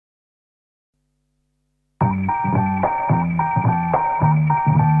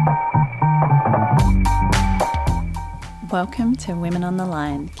Welcome to Women on the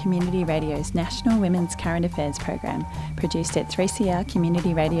Line, Community Radio's national women's current affairs program, produced at 3CR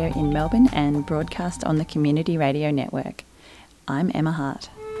Community Radio in Melbourne and broadcast on the Community Radio Network. I'm Emma Hart.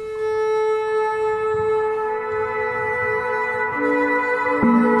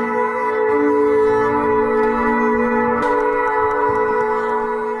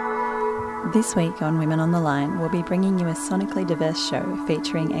 This week on Women on the Line, we'll be bringing you a sonically diverse show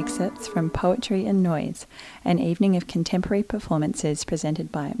featuring excerpts from Poetry and Noise, an evening of contemporary performances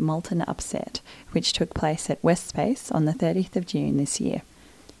presented by Molten Upset, which took place at West Space on the 30th of June this year.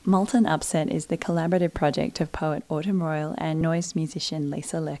 Molten Upset is the collaborative project of poet Autumn Royal and noise musician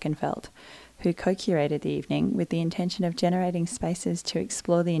Lisa Lerchenfeld, who co-curated the evening with the intention of generating spaces to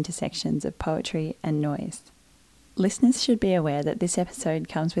explore the intersections of poetry and noise. Listeners should be aware that this episode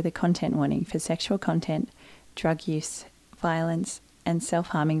comes with a content warning for sexual content, drug use, violence, and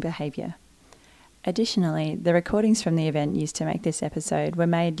self-harming behaviour. Additionally, the recordings from the event used to make this episode were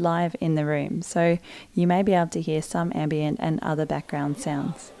made live in the room, so you may be able to hear some ambient and other background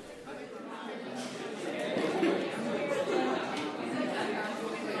sounds.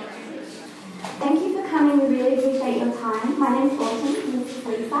 Thank you for coming. We really appreciate your time. My name is Autumn and this is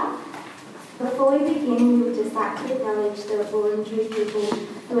Lisa. Before we begin, we would just like to acknowledge the Wurundjeri people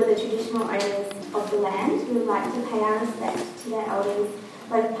who are the traditional owners of the land. We would like to pay our respect to their elders,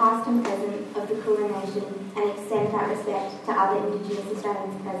 both past and present, of the Kulin Nation, and extend that respect to other Indigenous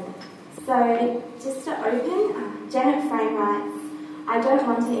Australians present. So, just to open, Janet Frame writes, "I don't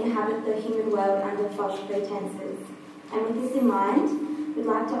want to inhabit the human world under false pretenses." And with this in mind, we'd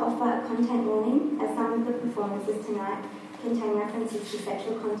like to offer a content warning, as some of the performances tonight contain references to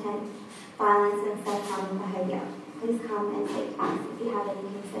sexual content, violence and self-harming behaviour. Please come and speak to us if you have any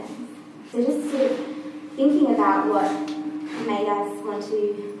concerns. So just sort of thinking about what made us want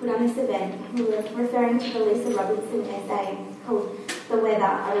to put on this event, we were referring to the Lisa Robinson essay called The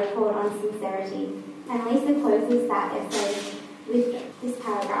Weather, a report on sincerity. And Lisa closes that essay with this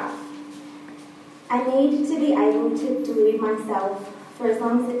paragraph. "I need to be able to delude myself for as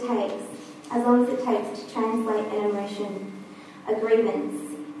long as it takes to translate an emotion, a grievance,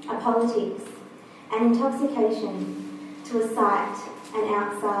 a politics, an intoxication to a sight, an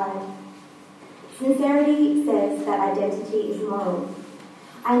outside. Sincerity says that identity is moral.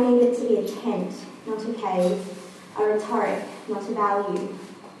 I need it to be a tent, not a cave, a rhetoric, not a value.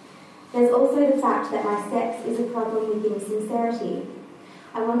 There's also the fact that my sex is a problem within sincerity.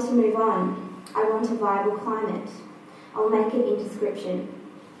 I want to move on. I want a viable climate. I'll make it in description."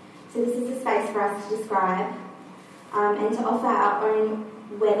 So this is a space for us to describe and to offer our own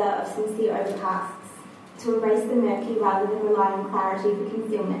weather of sincere overcasts, to embrace the murky rather than rely on clarity for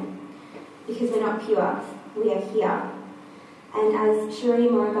concealment, because we're not pure, we are here. And as Shuri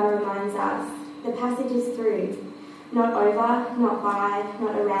Moriba reminds us, the passage is through, not over, not by,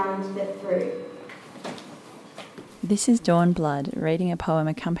 not around, but through. This is Dawn Blood reading a poem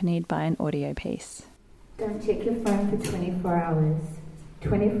accompanied by an audio piece. Don't check your phone for 24 hours.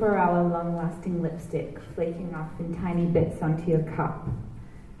 24-hour long-lasting lipstick flaking off in tiny bits onto your cup.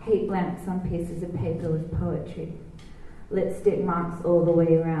 Heat lamps on pieces of paper with poetry. Lipstick marks all the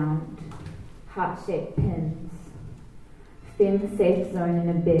way around. Heart-shaped pins. Femme safe zone in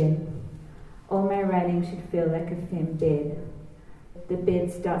a bed. All my writing should feel like a femme bed. The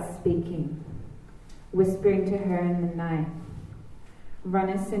bed starts speaking. Whispering to her in the night. Run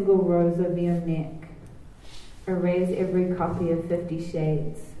a single rose over your neck. Erase every copy of 50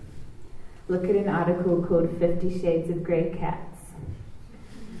 Shades. Look at an article called 50 Shades of Grey Cats.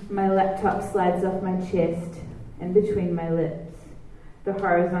 My laptop slides off my chest and between my lips. The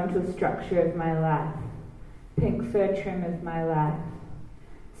horizontal structure of my life. Pink fur trim of my life.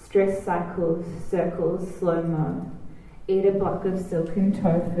 Stress cycles, circles, slow-mo. Eat a block of silken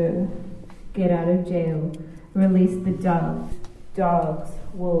tofu. Get out of jail. Release the doves, dogs,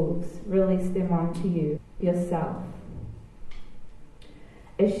 wolves. Release them onto you. Yourself.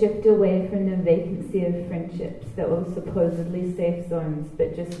 A shift away from the vacancy of friendships that were supposedly safe zones,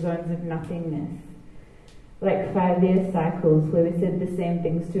 but just zones of nothingness. Like 5-year cycles where we said the same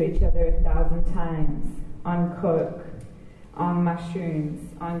things to each other 1,000 times. On coke, on mushrooms,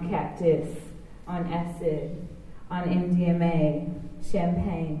 on cactus, on acid, on MDMA,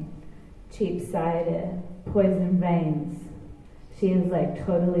 champagne, cheap cider, poison veins. She has like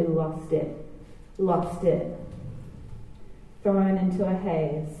totally lost it. Thrown into a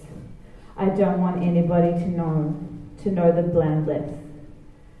haze. I don't want anybody to know the blandness.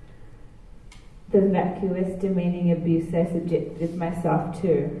 The vacuous, demeaning abuse I subjected myself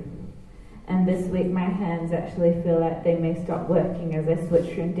to. And this week my hands actually feel like they may stop working as I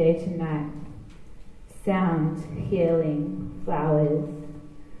switch from day to night. Sound, healing, flowers,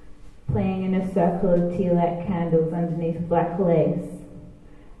 playing in a circle of tea-light candles underneath black lace.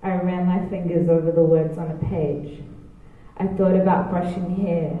 I ran my fingers over the words on a page. I thought about brushing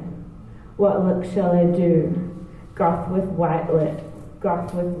hair. What look shall I do? Goth with white lip,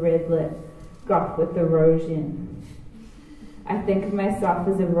 goth with red lip, goth with erosion. I think of myself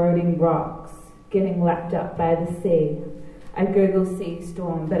as eroding rocks, getting lapped up by the sea. I Google sea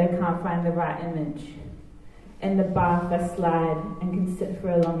storm, but I can't find the right image. In the bath I slide and can sit for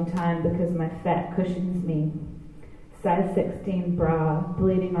a long time because my fat cushions me. Size 16 bra,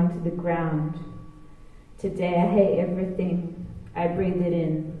 bleeding onto the ground. Today I hate everything. I breathe it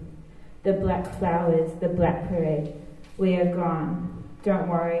in. The black flowers, the black parade. We are gone. Don't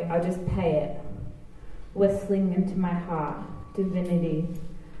worry, I'll just pay it. Whistling into my heart, divinity.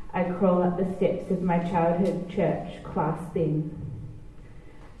 I crawl up the steps of my childhood church, clasping.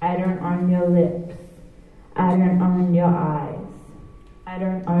 I don't own your lips. I don't own your eyes. I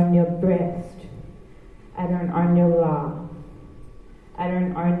don't own your breast. I don't own your law. I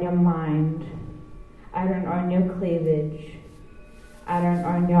don't own your mind. I don't own your cleavage. I don't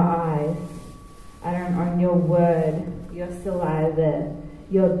own your eyes. I don't own your word, your saliva,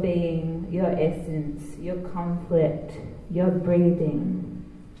 your being, your essence, your conflict, your breathing.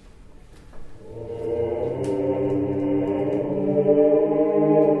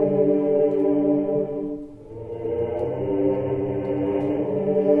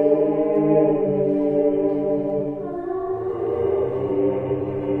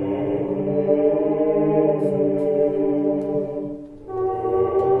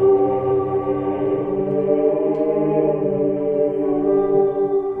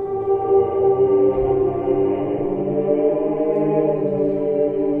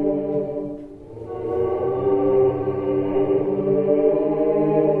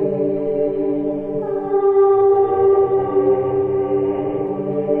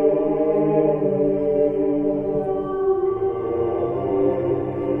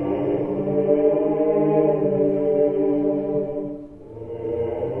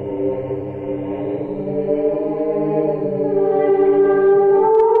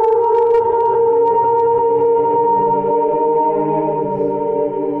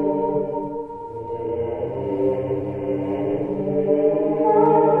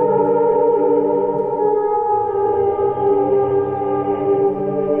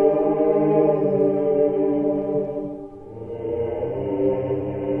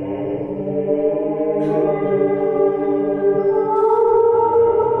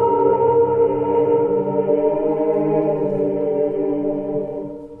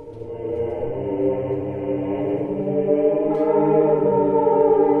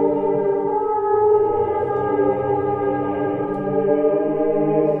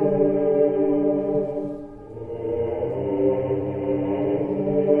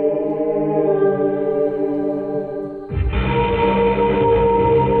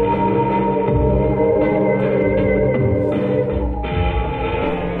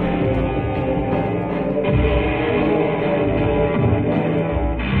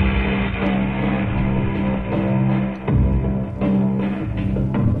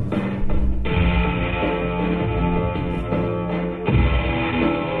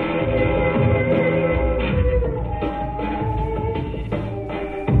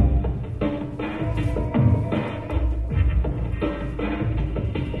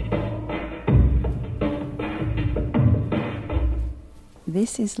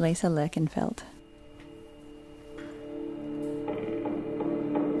 This is Lisa Lerkenfeld.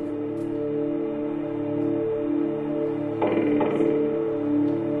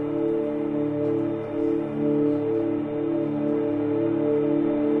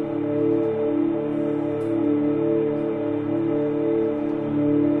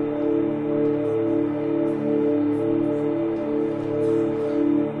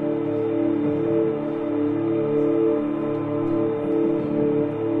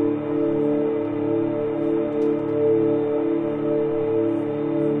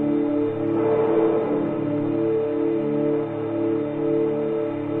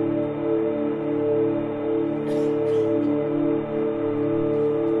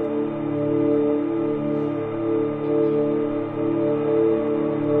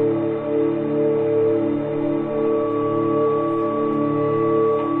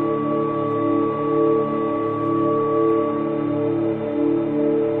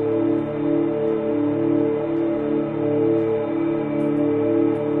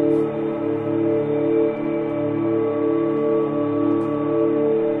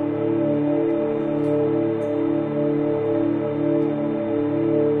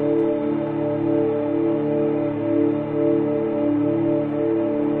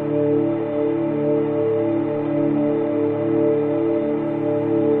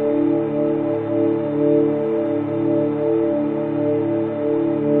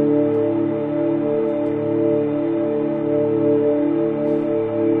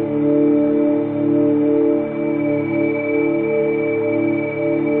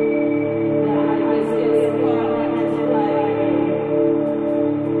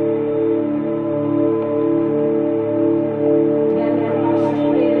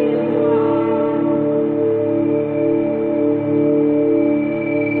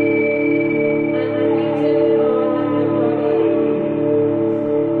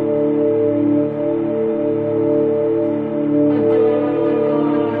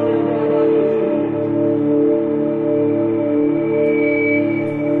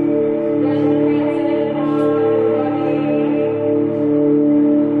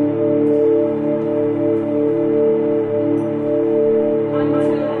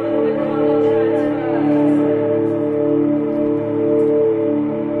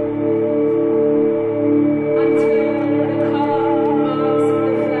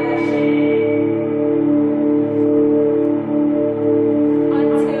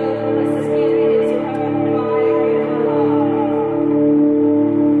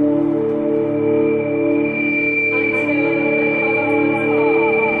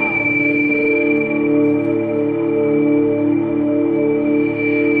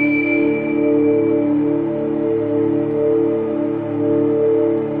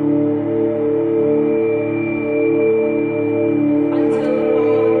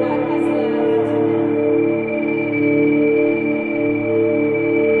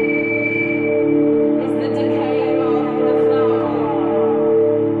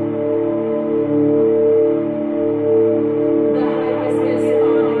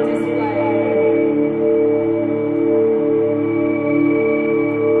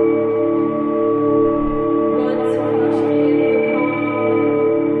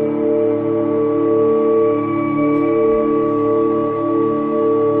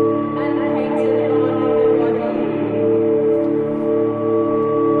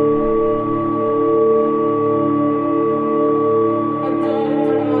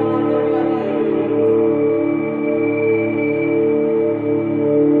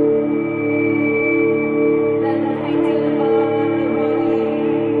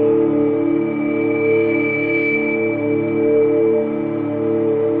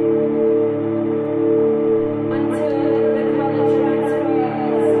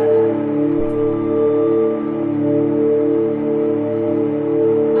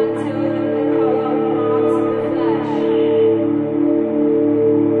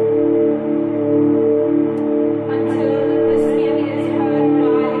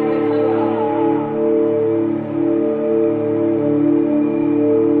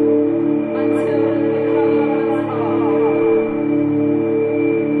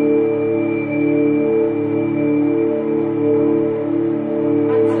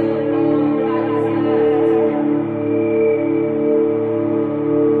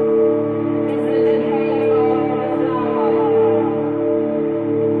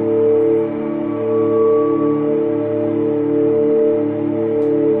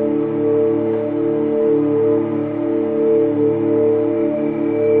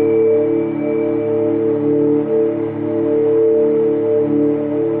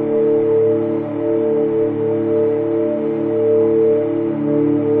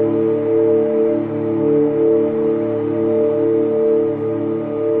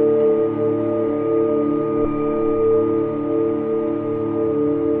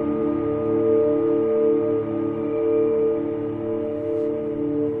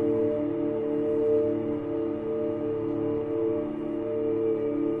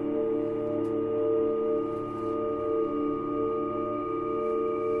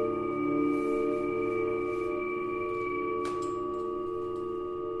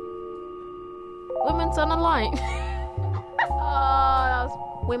 Women's on the line. Oh, that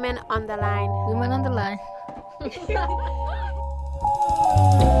was Women on the line. Women on the line.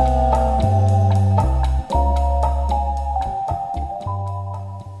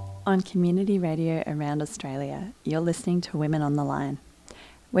 On community radio around Australia, you're listening to Women on the Line.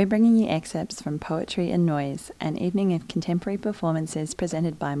 We're bringing you excerpts from Poetry and Noise, an evening of contemporary performances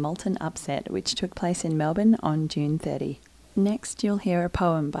presented by Molten Upset, which took place in Melbourne on June 30. Next, you'll hear a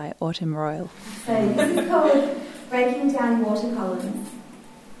poem by Autumn Royal. So this is called Breaking Down Watercolours.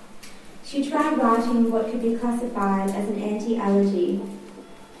 She tried writing what could be classified as an anti-allergy,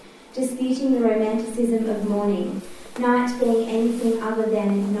 disputing the romanticism of morning, night being anything other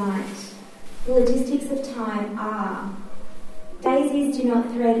than night. The logistics of time are: daisies do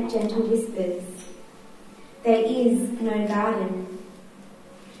not thread gentle whispers. There is no garden.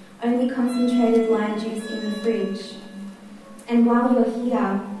 Only concentrated lime juice in the fridge. And while you're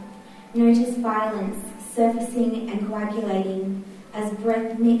here, notice violence surfacing and coagulating as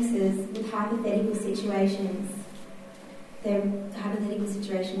breath mixes with hypothetical situations. The hypothetical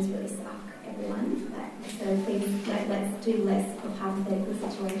situations really suck, everyone. So please, let's do less of hypothetical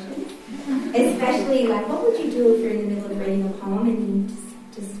situations. Especially, what would you do if you're in the middle of reading a poem and you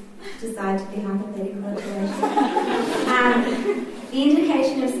just decide to be hypothetical situations? The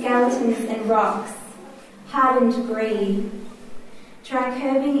indication of skeletons and rocks, hardened greed. Try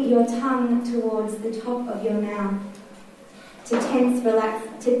curving your tongue towards the top of your mouth to relax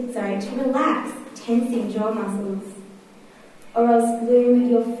tensing jaw muscles, or else loom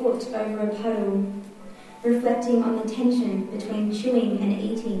your foot over a puddle, reflecting on the tension between chewing and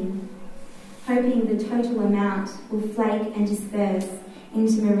eating, hoping the total amount will flake and disperse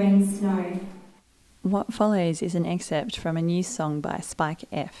into marine snow. What follows is an excerpt from a new song by Spike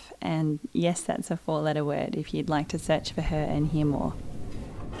F, and yes, that's a 4-letter word if you'd like to search for her and hear more.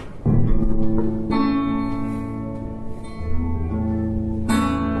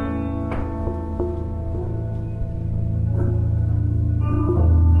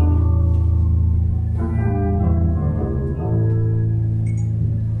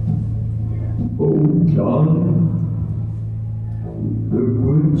 Oh, darling, look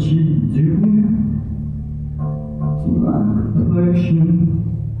what you do to my complexion.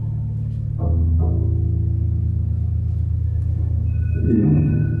 If you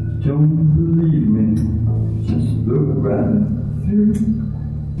don't believe me, just look right through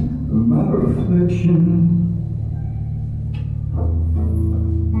my reflection.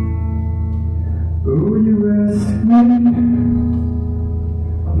 Oh, you ask me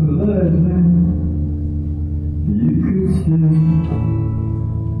politely, you could say.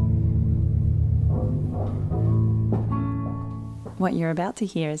 What you're about to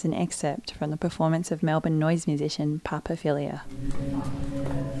hear is an excerpt from the performance of Melbourne noise musician Papaphilia.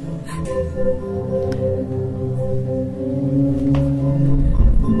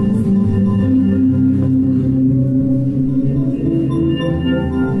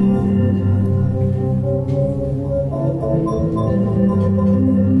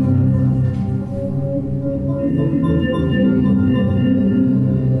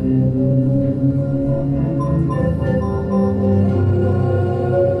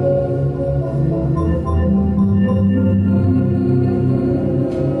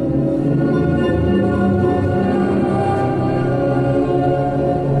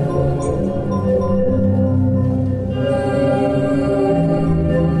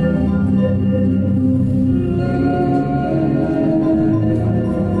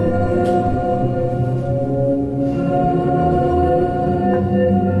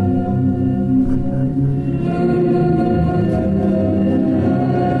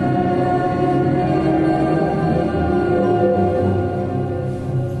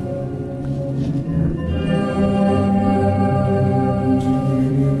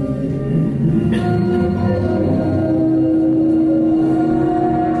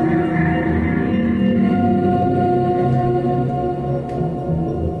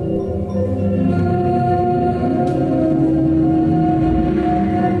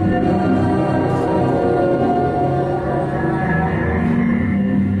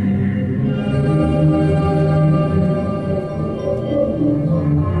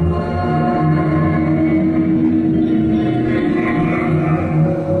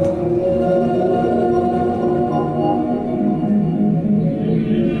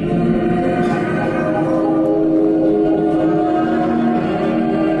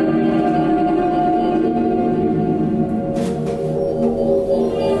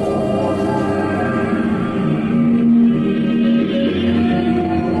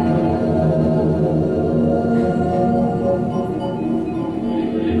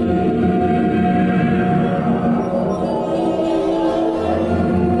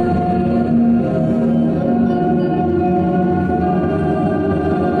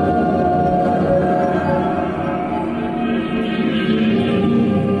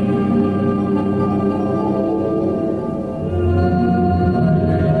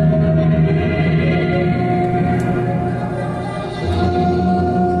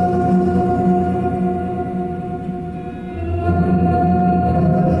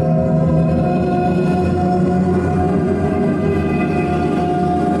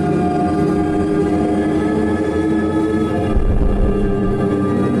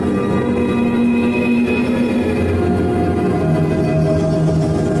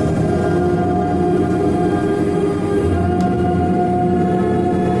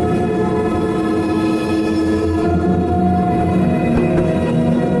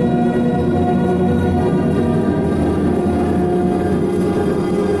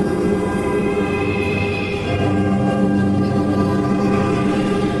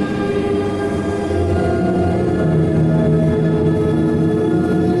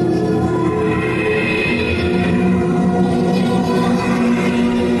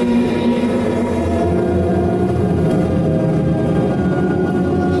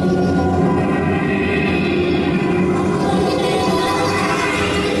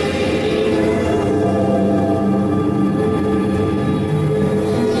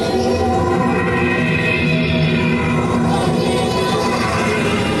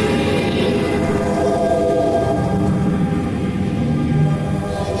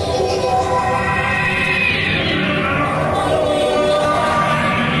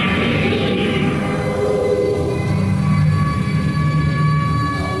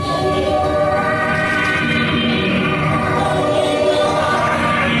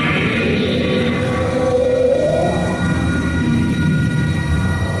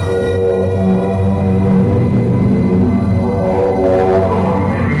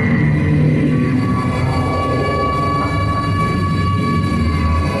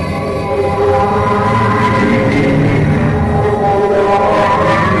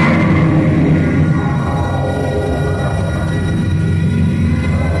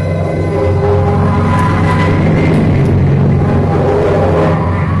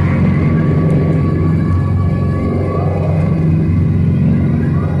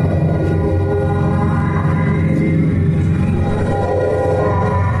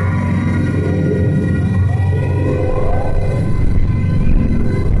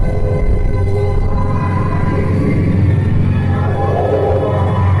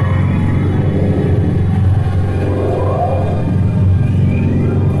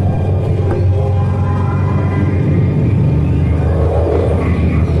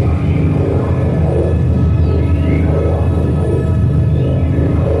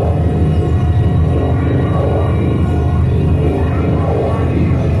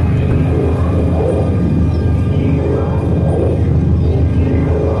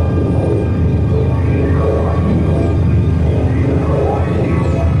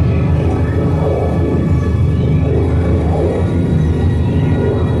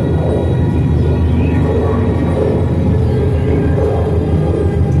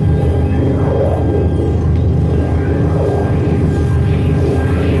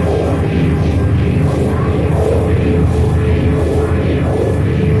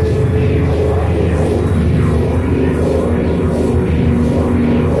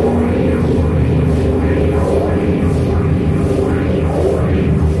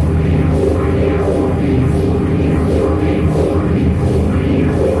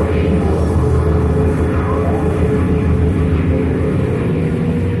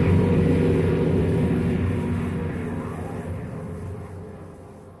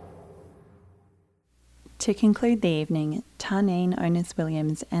 To conclude the evening, Tarneen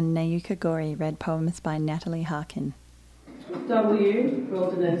Onus-Williams and Nayuka Gori read poems by Natalie Harkin. W.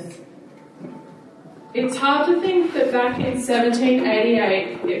 Wilderness. It's hard to think that back in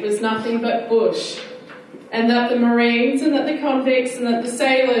 1788 it was nothing but bush, and that the Marines and that the convicts and that the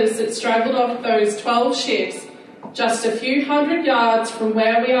sailors that straggled off those 12 ships just a few hundred yards from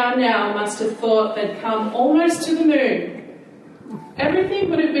where we are now must have thought they'd come almost to the moon. Everything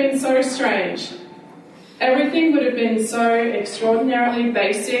would have been so strange. Everything would have been so extraordinarily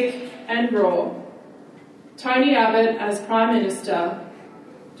basic and raw. Tony Abbott as Prime Minister,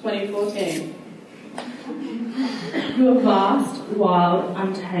 2014. You are vast, wild,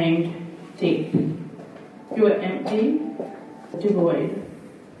 untamed, deep. You are empty, devoid.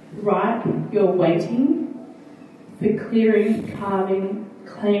 Ripe, you are waiting for clearing, carving,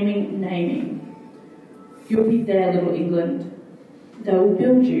 claiming, naming. You'll be there, little England. They will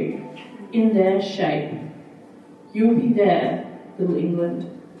build you in their shape. You will be there, little England.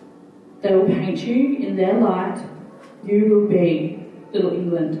 They will paint you in their light. You will be, little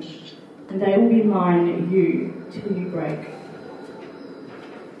England. And they will be mine, you, till you break.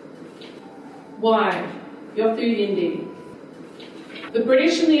 Why? Yothu Yindi. The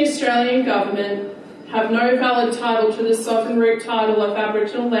British and the Australian government have no valid title to the sovereign root title of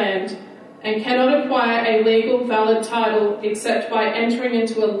Aboriginal land and cannot acquire a legal valid title except by entering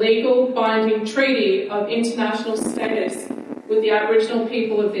into a legal binding treaty of international status with the Aboriginal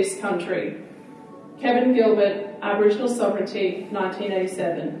people of this country. Kevin Gilbert, Aboriginal Sovereignty,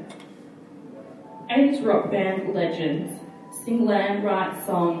 1987. 80s rock band legends sing land right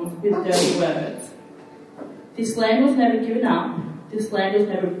songs with dirty words. This land was never given up, this land was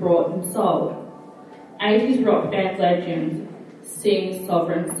never bought and sold. 80s rock band legends sing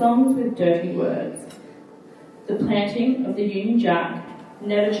sovereign songs with dirty words. The planting of the Union Jack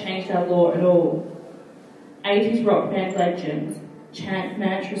never changed our law at all. 80s rock band legends chant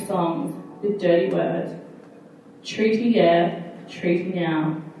mantra songs with dirty words. Treaty yeah, treaty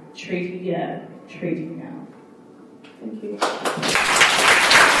now, treaty yeah, treaty now. Thank you.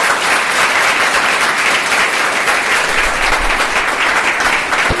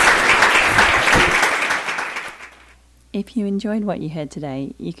 If you enjoyed what you heard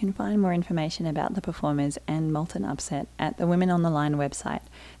today, you can find more information about the performers and Molten Upset at the Women on the Line website.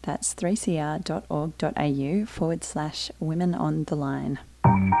 That's 3cr.org.au/Women on the Line.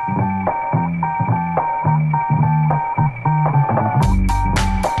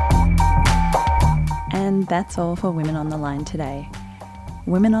 And that's all for Women on the Line today.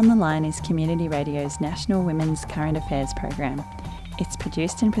 Women on the Line is Community Radio's National Women's Current Affairs program. It's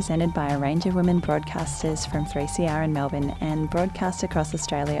produced and presented by a range of women broadcasters from 3CR in Melbourne and broadcast across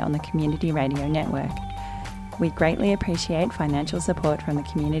Australia on the Community Radio Network. We greatly appreciate financial support from the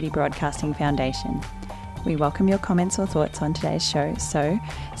Community Broadcasting Foundation. We welcome your comments or thoughts on today's show, so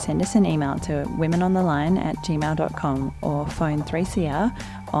send us an email to womenontheline@gmail.com or phone 3CR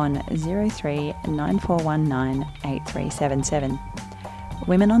on 03 9419 8377.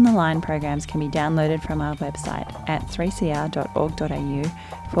 Women on the Line programs can be downloaded from our website at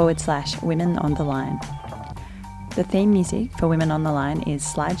 3cr.org.au/Women on the Line. The theme music for Women on the Line is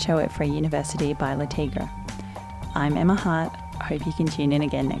Slideshow at Free University by Latigra. I'm Emma Hart. Hope you can tune in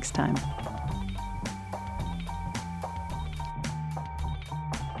again next time.